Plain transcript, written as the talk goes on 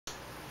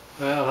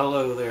Well,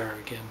 hello there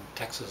again,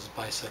 Texas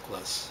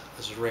bicyclists.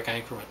 This is Rick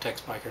Anchor at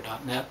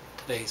TexBiker.net.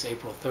 Today's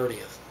April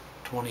 30th,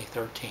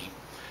 2013.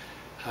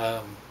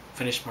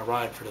 Finished my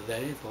ride for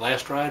today, the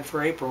last ride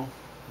for April,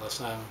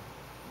 unless I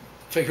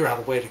figure out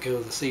a way to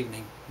go this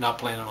evening. Not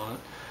planning on it.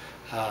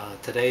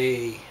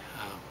 Today,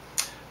 I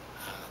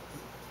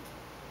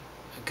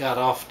got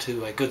off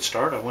to a good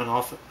start. I went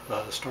off,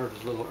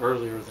 started a little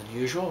earlier than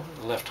usual.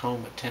 I left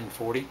home at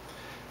 10:40,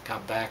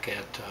 got back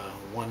at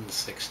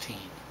 1:16.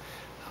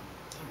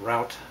 The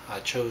route I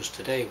chose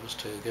today was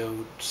to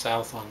go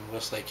south on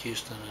Westlake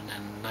Houston and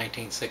then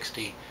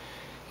 1960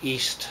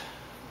 east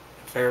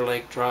Fair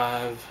Lake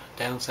Drive,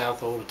 down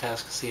south Old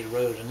Atascocita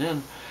Road, and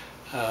then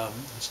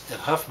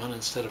at Huffman,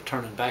 instead of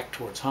turning back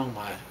towards home,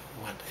 I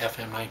went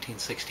FM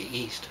 1960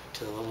 east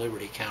to the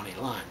Liberty County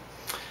line.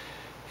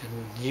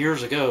 And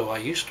years ago, I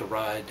used to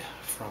ride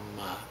from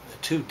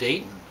to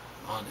Dayton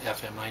on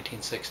FM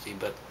 1960,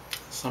 but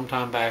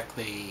sometime back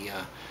the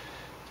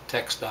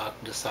TxDOT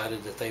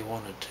decided that they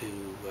wanted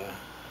to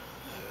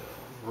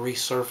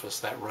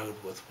resurface that road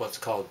with what's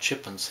called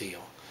chip and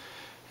seal.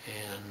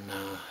 And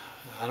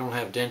I don't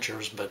have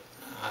dentures, but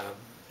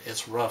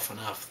it's rough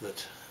enough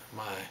that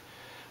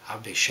I'll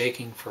be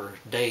shaking for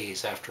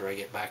days after I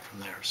get back from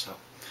there. So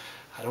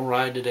I don't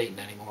ride to Dayton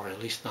anymore, at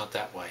least not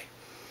that way.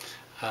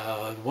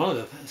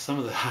 Some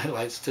of the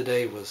highlights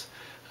today was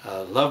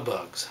love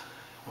bugs.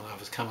 When I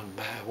was coming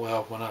back,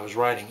 well, when I was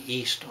riding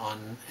east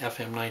on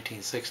FM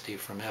 1960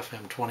 from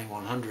FM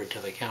 2100 to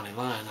the county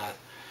line, I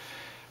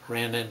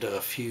ran into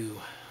a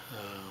few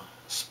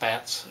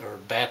spats or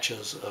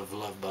batches of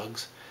love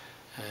bugs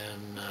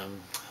and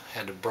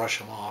had to brush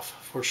them off.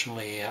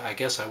 Fortunately, I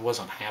guess I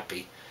wasn't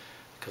happy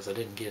because I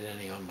didn't get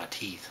any on my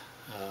teeth.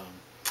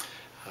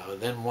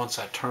 Then once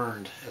I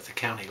turned at the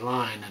county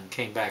line and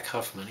came back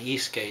Huffman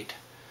Eastgate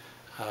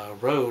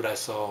Road, I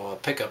saw a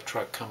pickup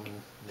truck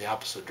coming the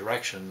opposite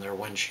direction. Their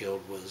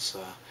windshield was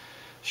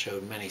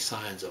showed many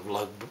signs of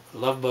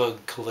love bug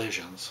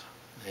collisions.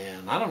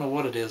 And I don't know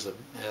what it is.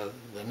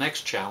 The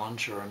next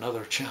challenge, or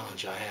another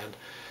challenge I had,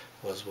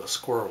 was with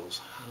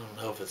squirrels. I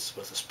don't know if it's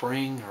with a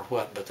spring or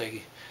what, but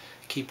they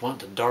keep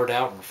wanting to dart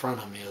out in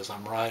front of me as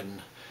I'm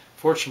riding.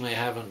 Fortunately, I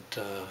haven't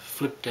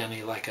flipped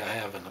any like I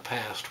have in the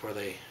past, where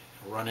they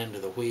run into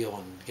the wheel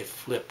and get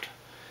flipped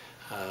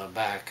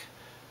back.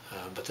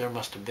 But there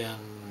must have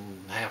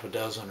been half a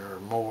dozen or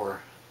more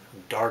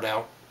dart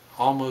out,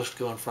 almost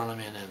go in front of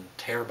me, and then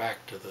tear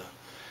back to the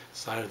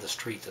side of the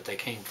street that they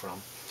came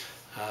from.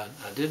 I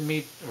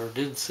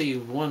did see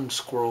one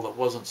squirrel that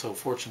wasn't so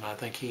fortunate. I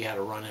think he had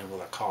a run-in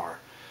with a car.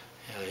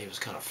 He was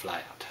kind of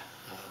flat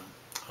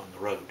on the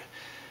road.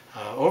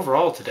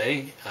 Overall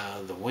today,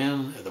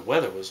 the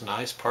weather was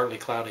nice, partly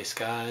cloudy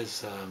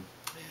skies,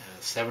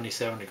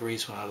 77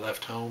 degrees when I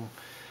left home,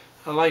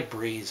 a light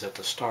breeze at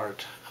the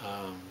start.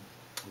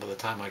 By the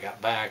time I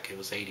got back, it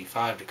was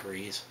 85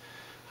 degrees.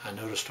 I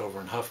noticed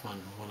over in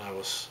Huffman when I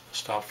was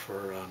stopped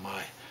for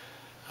my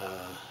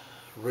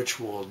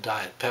ritual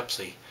Diet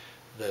Pepsi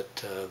that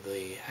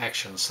the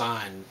action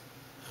sign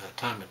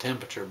time and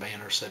temperature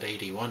banner said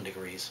 81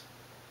 degrees.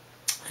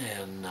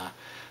 And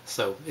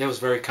so it was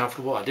very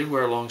comfortable. I did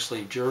wear a long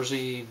sleeve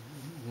jersey,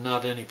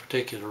 not any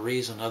particular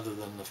reason other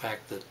than the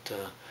fact that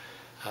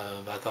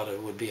I thought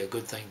it would be a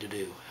good thing to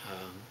do.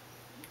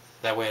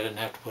 That way I didn't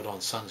have to put on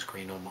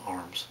sunscreen on my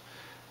arms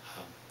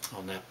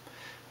on that.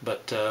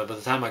 But by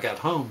the time I got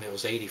home, it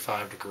was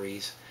 85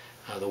 degrees.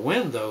 The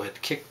wind, though, had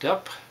kicked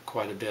up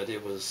quite a bit.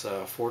 It was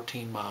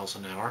 14 miles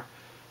an hour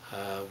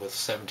with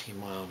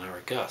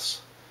 17-mile-an-hour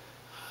gusts.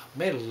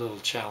 Made it a little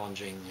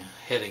challenging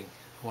heading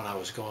when I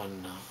was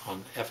going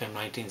on FM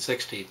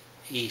 1960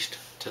 east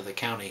to the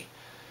county,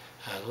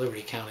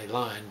 Liberty County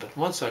line. But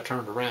once I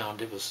turned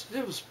around, it was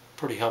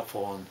pretty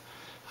helpful, and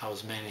I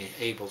was mainly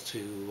able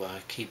to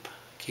keep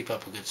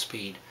up a good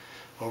speed.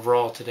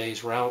 Overall,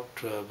 today's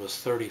route was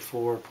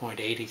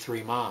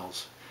 34.83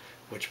 miles,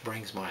 which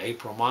brings my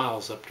April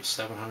miles up to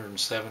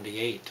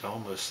 778,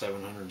 almost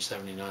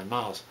 779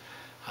 miles,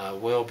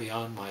 well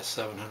beyond my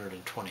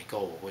 720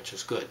 goal, which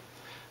is good.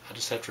 I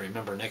just have to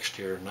remember next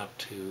year not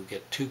to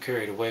get too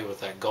carried away with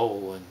that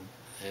goal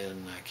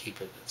and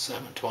keep it at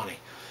 720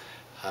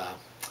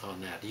 on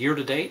that. Year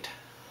to date,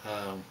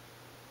 I'm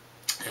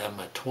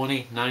at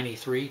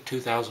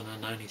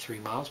 2,093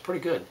 miles, pretty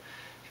good.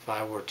 If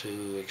I were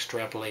to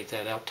extrapolate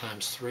that out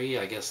times 3,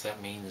 I guess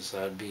that means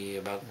I'd be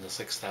about in the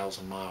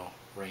 6,000 mile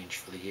range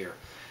for the year.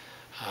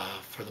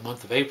 For the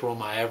month of April,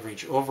 my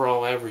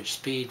overall average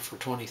speed for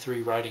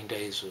 23 riding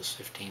days was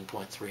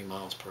 15.3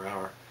 miles per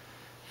hour,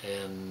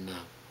 and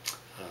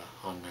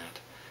on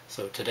that.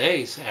 So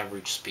today's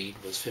average speed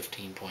was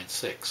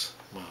 15.6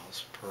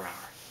 miles per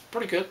hour.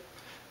 Pretty good.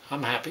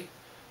 I'm happy,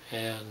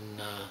 and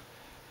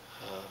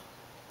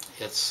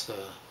it's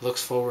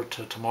looks forward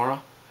to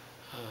tomorrow.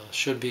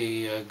 Should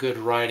be a good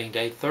riding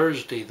day.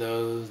 Thursday,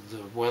 though,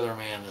 the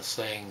weatherman is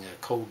saying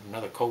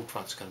another cold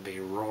front's going to be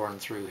roaring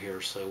through here,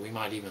 so we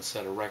might even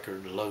set a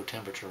record low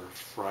temperature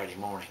Friday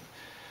morning.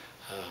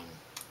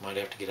 Might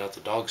have to get out the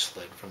dog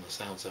sled from the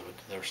sounds of it.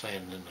 They're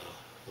saying in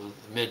the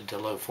mid to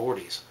low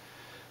 40s.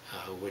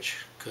 which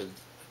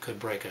could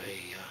break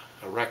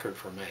a record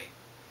for May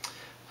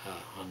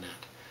on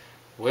that.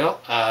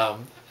 Well,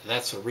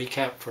 that's a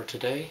recap for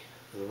today.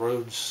 The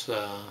roads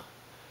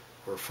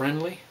were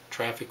friendly.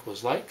 Traffic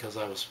was light because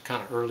I was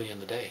kind of early in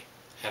the day.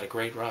 Had a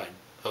great ride.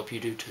 Hope you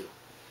do too.